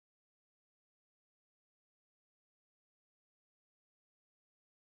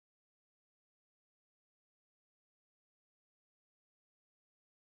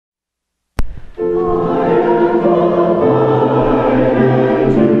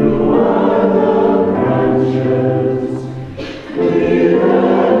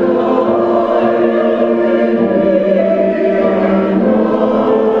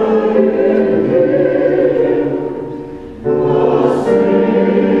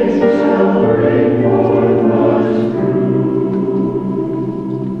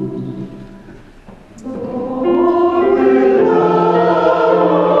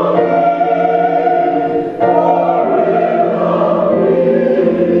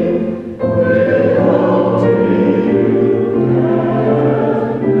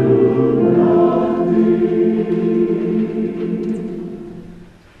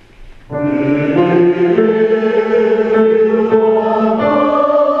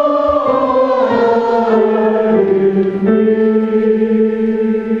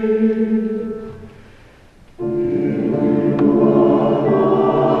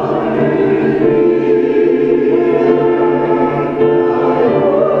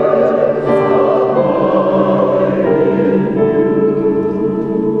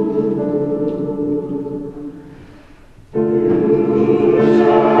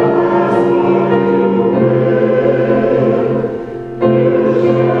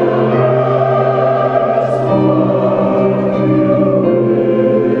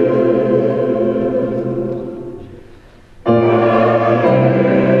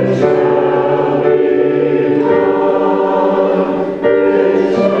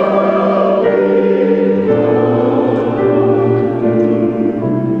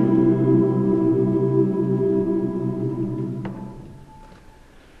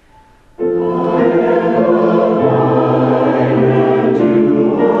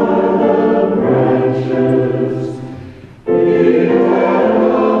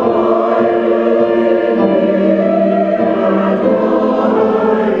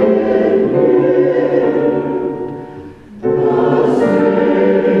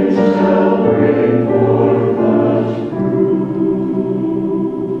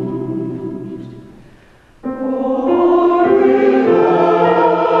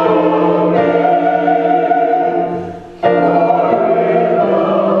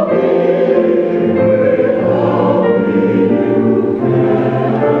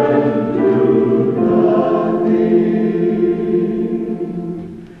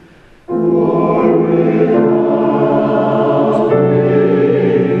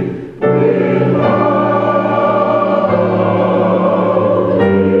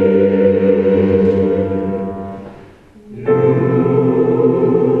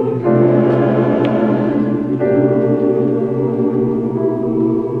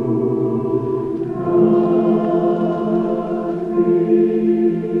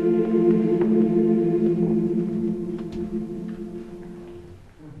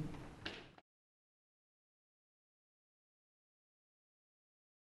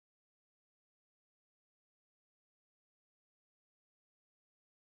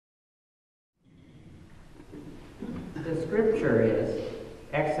The scripture is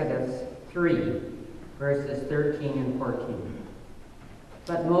Exodus 3, verses 13 and 14.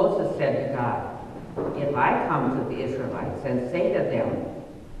 But Moses said to God, "If I come to the Israelites and say to them,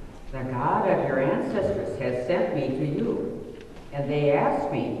 'The God of your ancestors has sent me to you,' and they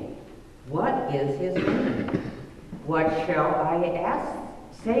ask me, 'What is his name?' what shall I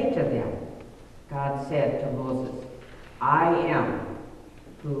say to them?" God said to Moses, "I am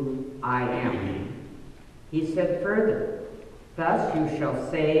who I am." He said further, "Thus you shall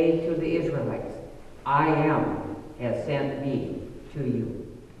say to the Israelites, 'I am has sent me to you.'"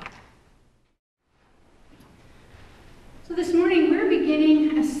 So this morning we're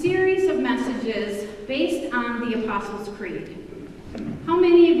beginning a series of messages based on the Apostles' Creed. How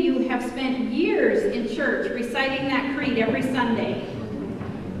many of you have spent years in church reciting that creed every Sunday?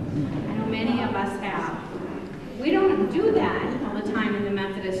 I know many of us have. We don't do that all the time in the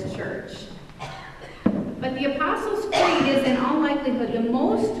Methodist Church. But the Apostles' Creed is in all likelihood the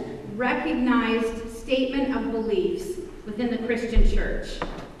most recognized statement of beliefs within the Christian church.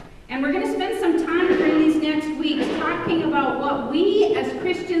 And we're going to spend some time during these next weeks talking about what we as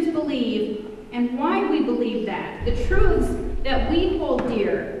Christians believe and why we believe that, the truths that we hold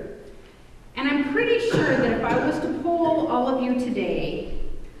dear. And I'm pretty sure that if I was to poll all of you today,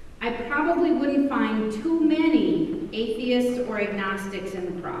 I probably wouldn't find too many atheists or agnostics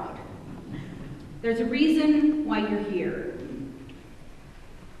in the crowd. There's a reason why you're here.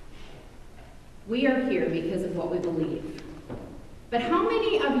 We are here because of what we believe. But how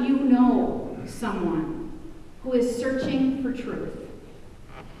many of you know someone who is searching for truth?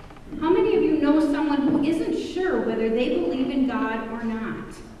 How many of you know someone who isn't sure whether they believe in God or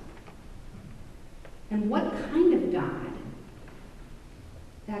not? and what kind of God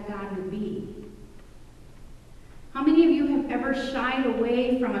that God would be. How many of you have ever shied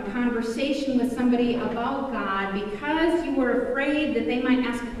away from a conversation with somebody about God because you were afraid that they might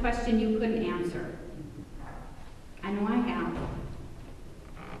ask a question you couldn't answer? I know I have.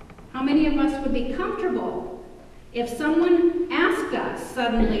 How many of us would be comfortable if someone asked us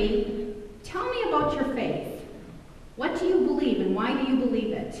suddenly, tell me about your faith. What do you believe and why do you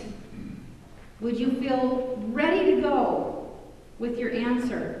believe it? Would you feel ready to go with your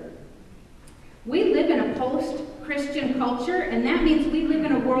answer? We live in a post-Christian culture, and that means we live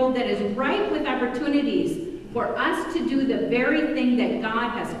in a world that is ripe with opportunities for us to do the very thing that God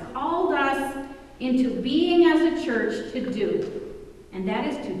has called us into being as a church to do. And that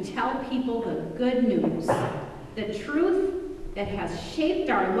is to tell people the good news, the truth that has shaped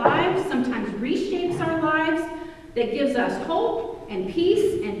our lives, sometimes reshapes our lives, that gives us hope and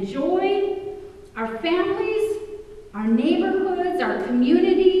peace and joy. Our families, our neighborhoods, our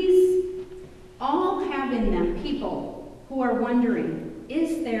communities, all have in them people who are wondering,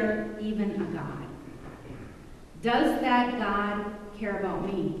 is there even a God? Does that God care about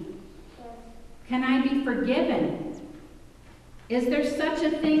me? Can I be forgiven? Is there such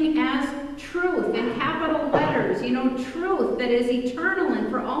a thing as truth in capital letters? You know, truth that is eternal and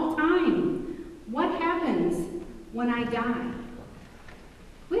for all time. What happens when I die?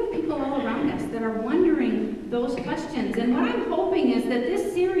 We have people all around us that are wondering those questions. And what I'm hoping is that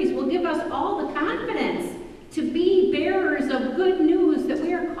this series will give us all the confidence to be bearers of good news that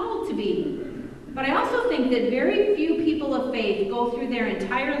we are called to be. But I also think that very few people of faith go through their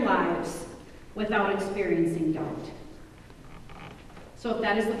entire lives without experiencing doubt. So if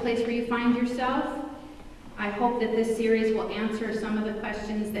that is the place where you find yourself, I hope that this series will answer some of the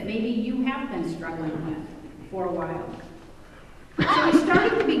questions that maybe you have been struggling with for a while. So we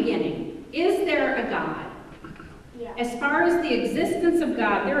start at the beginning. Is there a God? Yeah. As far as the existence of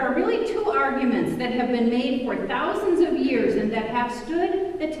God, there are really two arguments that have been made for thousands of years and that have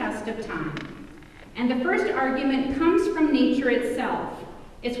stood the test of time. And the first argument comes from nature itself.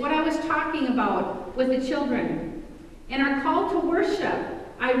 It's what I was talking about with the children. In our call to worship,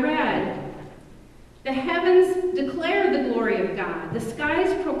 I read, the heavens declare the glory of God. The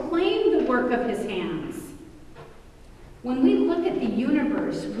skies proclaim the work of his hands. When we look at the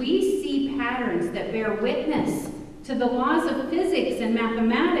universe, we see patterns that bear witness to the laws of physics and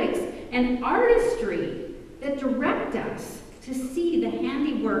mathematics and artistry that direct us to see the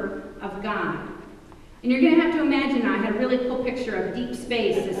handiwork of God. And you're going to have to imagine, I had a really cool picture of deep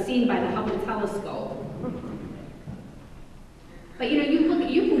space as seen by the Hubble telescope. But you know,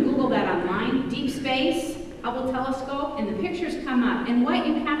 you can Google that online, deep space, Hubble telescope, and the pictures come up. And what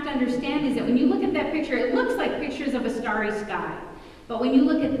you have to understand is that when you look at that picture, it looks like pictures of a starry sky. But when you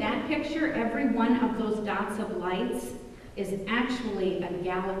look at that picture, every one of those dots of lights is actually a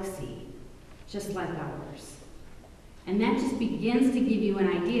galaxy, just like ours. And that just begins to give you an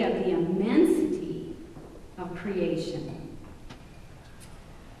idea of the immensity of creation.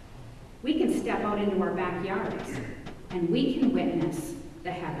 We can step out into our backyards and we can witness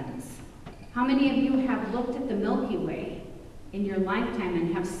the heavens. How many of you have looked at the Milky Way in your lifetime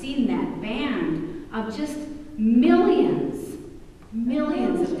and have seen that band of just millions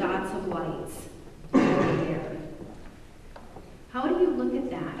of dots of lights over there? How do you look at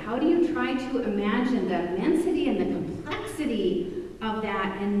that? How do you try to imagine the immensity and the complexity of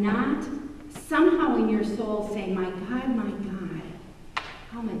that and not somehow in your soul say, my God,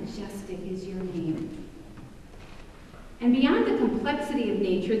 how majestic is your name? And beyond the complexity of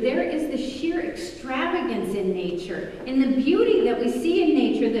nature, there is the sheer extravagance in nature, and the beauty that we see in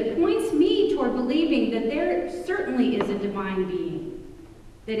nature that points me toward believing that there certainly is a divine being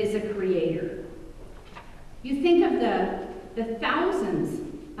that is a creator. You think of the thousands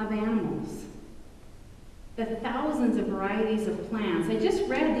of animals, the thousands of varieties of plants. I just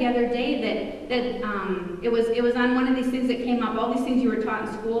read the other day that it was on one of these things that came up, all these things you were taught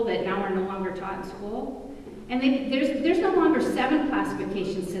in school that now are no longer taught in school. And there's no longer 7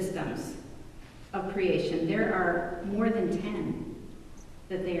 classification systems of creation. There are more than 10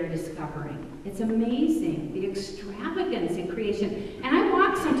 that they are discovering. It's amazing, the extravagance in creation. And I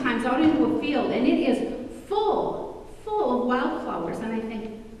walk sometimes out into a field, and it is full of wildflowers. And I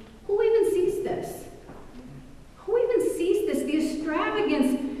think, who even sees this? Who even sees this? The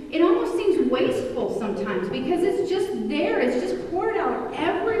extravagance, it almost seems wasteful sometimes because it's just there. It's just poured out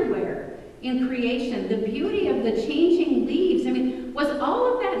everywhere. In creation, the beauty of the changing leaves. I mean, was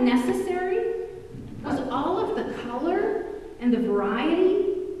all of that necessary? Was all of the color and the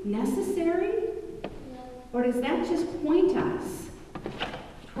variety necessary? Or does that just point us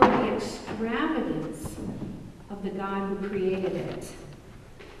toward the extravagance extravagance of the God who created it.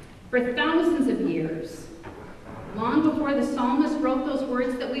 For thousands of years, long before the psalmist wrote those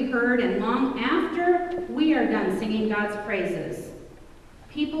words that we heard, and long after we are done singing God's praises,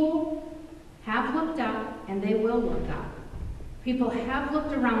 people have looked up and they will look up. People have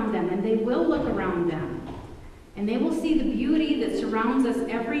looked around them and they will look around them. And they will see the beauty that surrounds us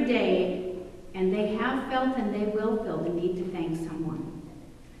every day, and they have felt and they will feel the need to thank someone,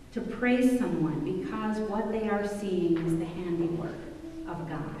 to praise someone, because what they are seeing is the handiwork of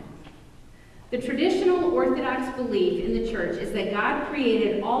God. The traditional Orthodox belief in the church is that God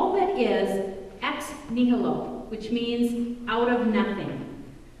created all that is ex nihilo, which means out of nothing.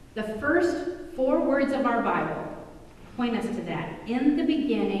 The first 4 words of our Bible point us to that. In the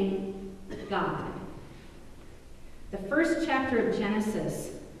beginning, God. The first chapter of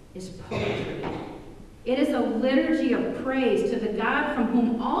Genesis is poetry. It is a liturgy of praise to the God from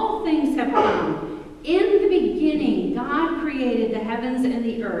whom all things have come. In the beginning, God created the heavens and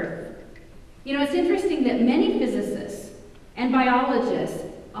the earth. You know, it's interesting that many physicists and biologists,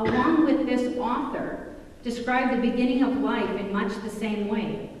 along with this author, describe the beginning of life in much the same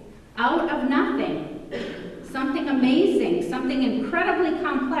way. Out of nothing, something amazing, something incredibly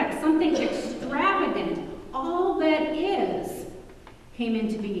complex, something extravagant, all that is, came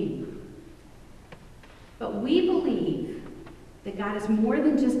into being. But we believe that God is more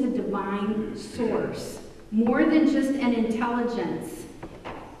than just a divine source, more than just an intelligence,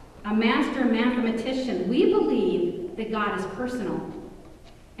 a master mathematician. We believe that God is personal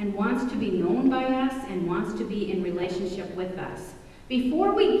and wants to be known by us and wants to be in relationship with us.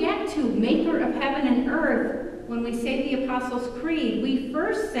 Before we get to maker of heaven and earth, when we say the Apostles' Creed, we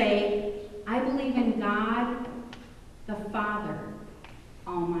first say, I believe in God, the Father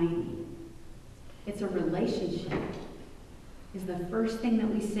Almighty. It's a relationship, is the first thing that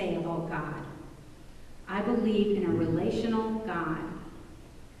we say about God. I believe in a relational God.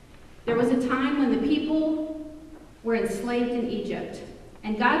 There was a time when the people were enslaved in Egypt,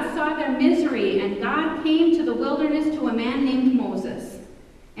 and God saw their misery, and God came to the wilderness to a man named Moses.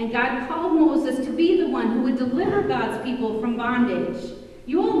 And God called Moses to be the one who would deliver God's people from bondage.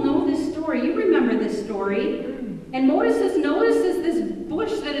 You all know this story. You remember this story. And Moses notices this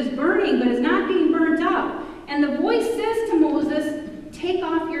bush that is burning but is not being burnt up. And the voice says to Moses, take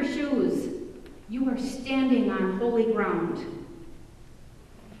off your shoes. You are standing on holy ground.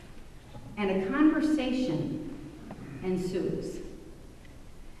 And a conversation ensues.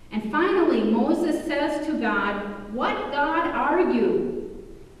 And finally, Moses says to God, what God are you?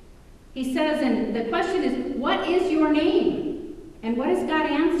 He says, and the question is, what is your name? And what does God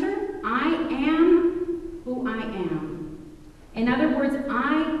answer? I am who I am. In other words,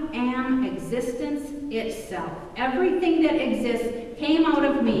 I am existence itself. Everything that exists came out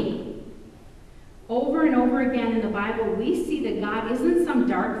of me. Over and over again in the Bible, we see that God isn't some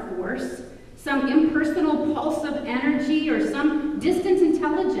dark force, some impersonal pulse of energy, or some distant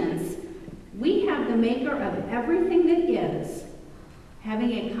intelligence. We have the maker of everything that is,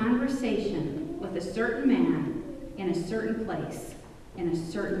 having a conversation with a certain man in a certain place, in a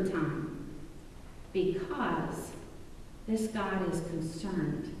certain time. Because this God is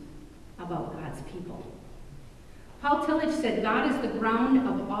concerned about God's people. Paul Tillich said, God is the ground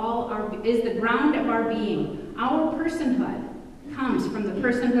of our being. Our personhood comes from the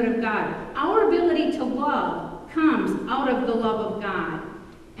personhood of God. Our ability to love comes out of the love of God.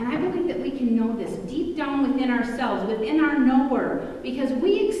 And I believe that we can know this deep down within ourselves, within our knower, because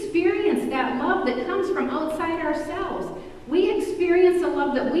we experience that love that comes from outside ourselves. We experience a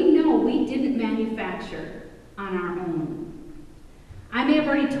love that we know we didn't manufacture on our own. I may have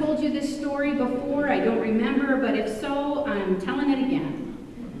already told you this story before, I don't remember, but if so, I'm telling it again,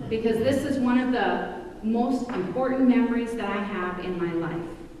 because this is one of the most important memories that I have in my life.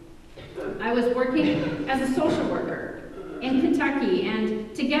 I was working as a social worker in Kentucky,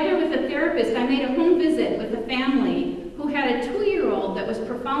 and together with a therapist, I made a home visit with a family who had a 2-year-old that was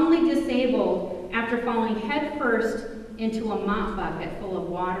profoundly disabled after falling headfirst into a mop bucket full of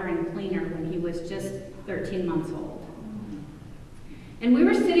water and cleaner when he was just 13 months old. And we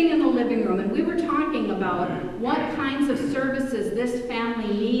were sitting in the living room and we were talking about what kinds of services this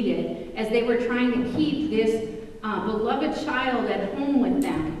family needed as they were trying to keep this beloved child at home with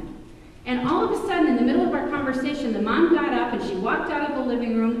them. And all of a sudden, in the middle of our conversation, the mom got up and she walked out of the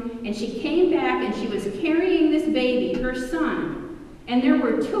living room and she came back and she was carrying this baby, her son. And there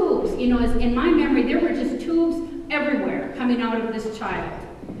were tubes, you know, as in my memory, there were just tubes everywhere coming out of this child.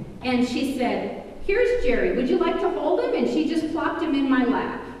 And she said, here's Jerry, would you like to hold him? And she just plopped him in my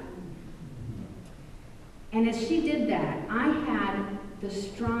lap. And as she did that, I had the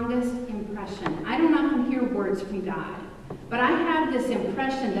strongest impression. I don't often hear words from God, but I have this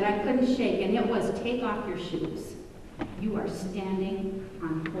impression that I couldn't shake, and it was, take off your shoes. You are standing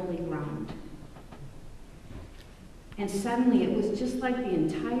on holy ground. And suddenly it was just like the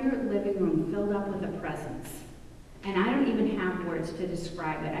entire living room filled up with a presence. And I don't even have words to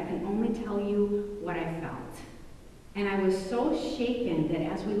describe it. I can only tell you what I felt. And I was so shaken that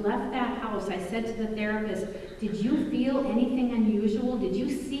as we left that house, I said to the therapist, did you feel anything unusual? Did you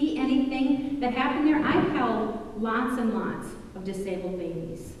see anything that happened there? I've held lots and lots of disabled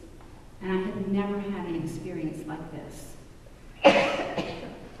babies, and I had never had an experience like this.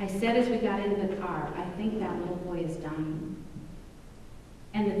 I said as we got into the car, I think that little boy is dying.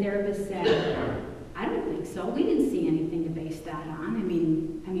 And the therapist said, I don't think so. We didn't see anything to base that on.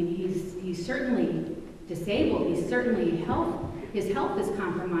 I mean, he's certainly disabled. He's certainly his health is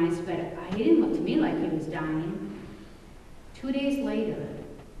compromised, but he didn't look to me like he was dying. 2 days later,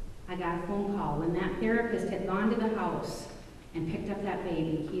 I got a phone call when that therapist had gone to the house and picked up that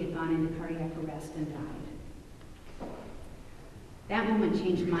baby. He had gone into cardiac arrest and died. That moment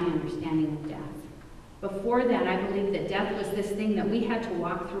changed my understanding of death. Before that, I believed that death was this thing that we had to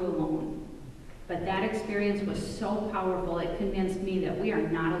walk through alone. But that experience was so powerful, it convinced me that we are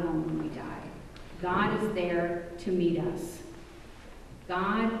not alone when we die. God is there to meet us.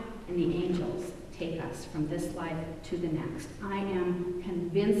 God and the angels take us from this life to the next. I am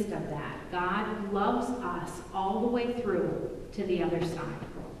convinced of that. God loves us all the way through to the other side.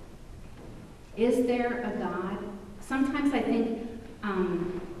 Is there a God? Sometimes I think,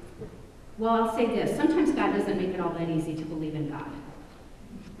 I'll say this. Sometimes God doesn't make it all that easy to believe in God.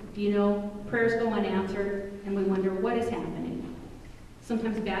 You know, prayers go unanswered, and we wonder what is happening.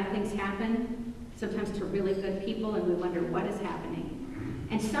 Sometimes bad things happen, sometimes to really good people, and we wonder what is happening.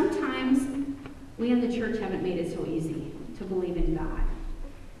 And sometimes we in the church haven't made it so easy to believe in God.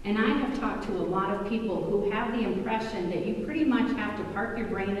 And I have talked to a lot of people who have the impression that you pretty much have to park your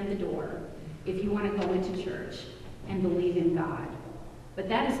brain at the door if you want to go into church and believe in God. But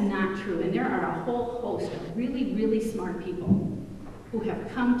that is not true, and there are a whole host of really, really smart people who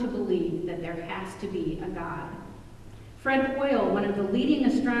have come to believe that there has to be a God. Fred Hoyle, one of the leading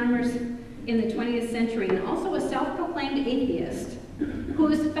astronomers in the 20th century, and also a self-proclaimed atheist,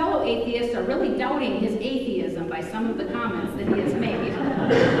 whose fellow atheists are really doubting his atheism by some of the comments that he has made.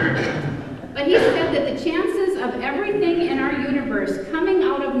 But he said that the chances of everything in our universe coming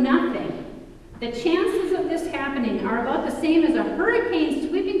out of nothing, the chances of this happening are about the same as a hurricane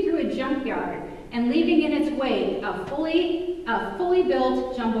sweeping through a junkyard and leaving in its wake a fully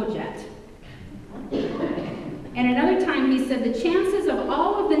built jumbo jet. And another time he said the chances of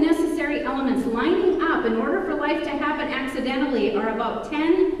all of the necessary elements lining up in order for life to happen accidentally are about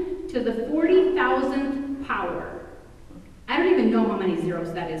 10 to the 40,000th power. I don't even know how many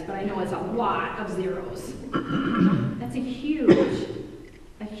zeros that is, but I know it's a lot of zeros. That's a huge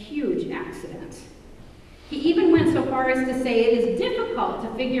accident. He even went so far as to say it is difficult to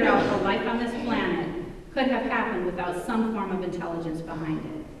figure out how life on this planet could have happened without some form of intelligence behind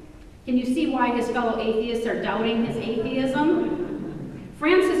it. Can you see why his fellow atheists are doubting his atheism?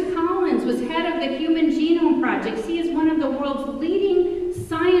 Francis Collins was head of the Human Genome Project. He is one of the world's leading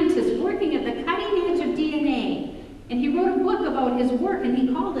scientists working at the cutting edge of DNA. And he wrote a book about his work, and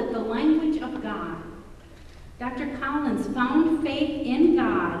he called it The Language of God. Dr. Collins found faith in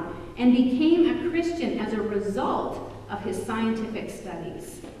God and became a Christian as a result of his scientific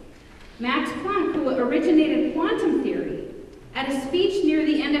studies. Max Planck, who originated quantum theory, at a speech near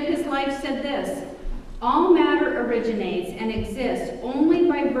the end of his life said this: all matter originates and exists only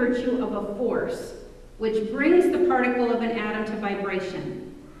by virtue of a force which brings the particle of an atom to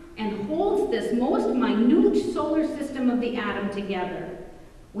vibration and holds this most minute solar system of the atom together.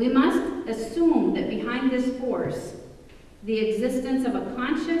 We must assume that behind this force, the existence of a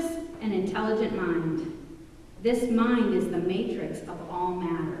conscious and intelligent mind. This mind is the matrix of all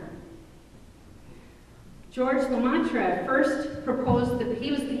matter. George Lemaitre first proposed,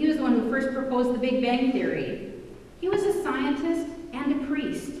 he was the one who first proposed the Big Bang Theory. He was a scientist and a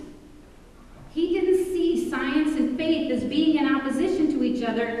priest. He didn't see science and faith as being in opposition to each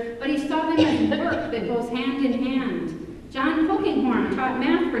other, but he saw them as work that goes hand in hand. John Polkinghorne taught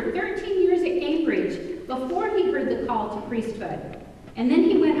math for 13 years at Cambridge before he heard the call to priesthood. And then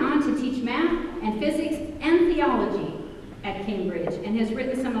he went on to teach math and physics and theology at Cambridge and has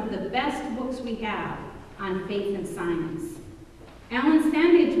written some of the best books we have on faith and science. Alan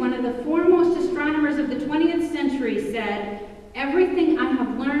Sandage, one of the foremost astronomers of the 20th century, said, everything I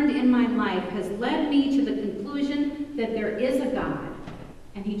have learned in my life has led me to the conclusion that there is a God,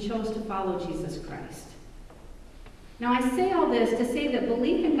 and he chose to follow Jesus Christ. Now, I say all this to say that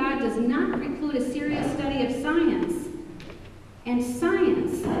belief in God does not preclude a serious study of science, and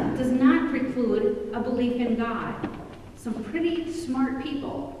science does not preclude a belief in God. Some pretty smart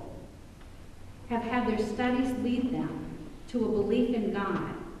people have had their studies lead them to a belief in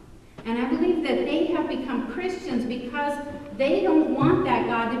God. And I believe that they have become Christians because they don't want that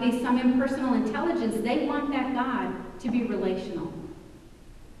God to be some impersonal intelligence. They want that God to be relational.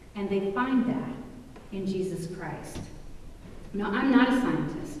 And they find that in Jesus Christ. Now, I'm not a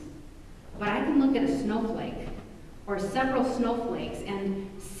scientist, but I can look at a snowflake or several snowflakes and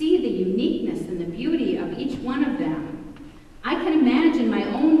see the uniqueness and the beauty of each one of them. I can imagine my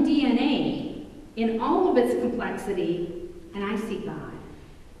own DNA in all of its complexity, and I see God.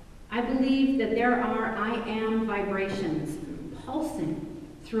 I believe that there are I am vibrations pulsing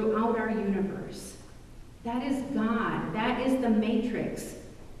throughout our universe. That is God. That is the matrix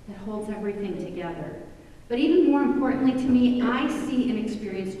that holds everything together. But even more importantly to me, I see and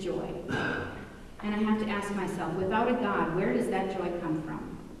experience joy. And I have to ask myself, without a God, where does that joy come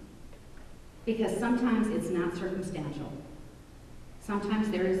from? Because sometimes it's not circumstantial. Sometimes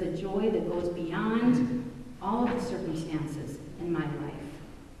there is a joy that goes beyond all of the circumstances in my life.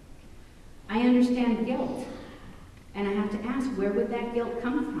 I understand guilt, and I have to ask, where would that guilt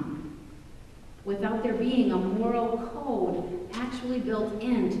come from? Without there being a moral code actually built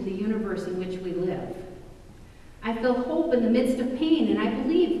into the universe in which we live. I feel hope in the midst of pain, and I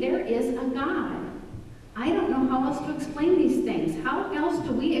believe there is a God. I don't know how else to explain these things. How else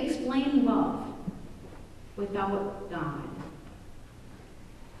do we explain love without God?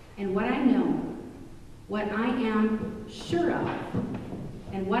 And what I know, what I am sure of,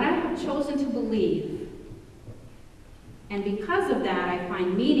 and what I have chosen to believe, and because of that, I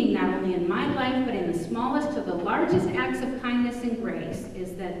find meaning not only in my life, but in the smallest to the largest acts of kindness and grace,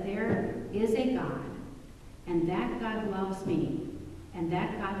 is that there is a God, and that God loves me, and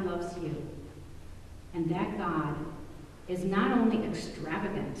that God loves you, and that God is not only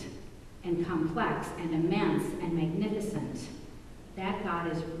extravagant and complex and immense and magnificent, that God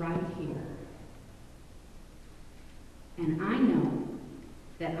is right here. And I know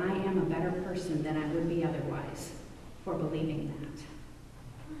that I am a better person than I would be otherwise for believing that.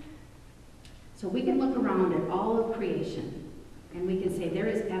 So we can look around at all of creation and we can say there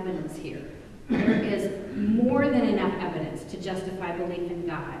is evidence here. There is more than enough evidence to justify belief in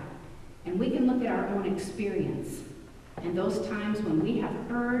God. And we can look at our own experience and those times when we have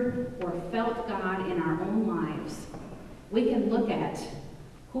heard or felt God in our own lives. We can look at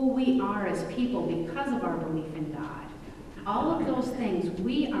who we are as people because of our belief in God. All of those things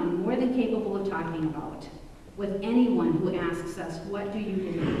we are more than capable of talking about with anyone who asks us, what do you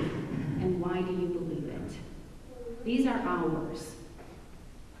believe and why do you believe it? These are ours.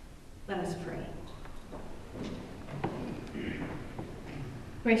 Let us pray.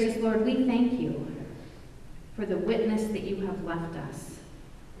 Gracious Lord, we thank you for the witness that you have left us,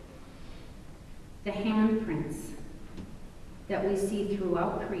 the handprints that we see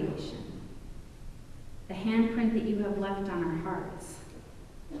throughout creation, the handprint that you have left on our hearts,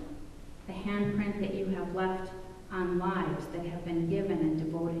 the handprint that you have left on lives that have been given and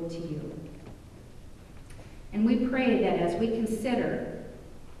devoted to you. And we pray that as we consider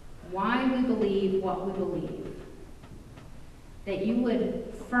why we believe what we believe, that you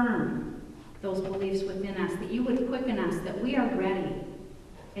would firm those beliefs within us, that you would quicken us, that we are ready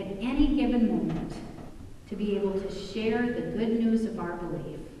at any given moment to be able to share the good news of our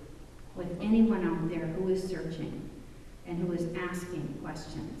belief with anyone out there who is searching and who is asking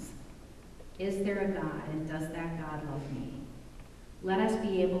questions. Is there a God, and does that God love me? Let us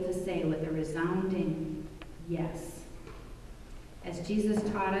be able to say with a resounding yes. As Jesus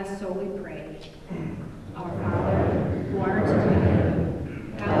taught us, so we pray. Our Father, who art in heaven,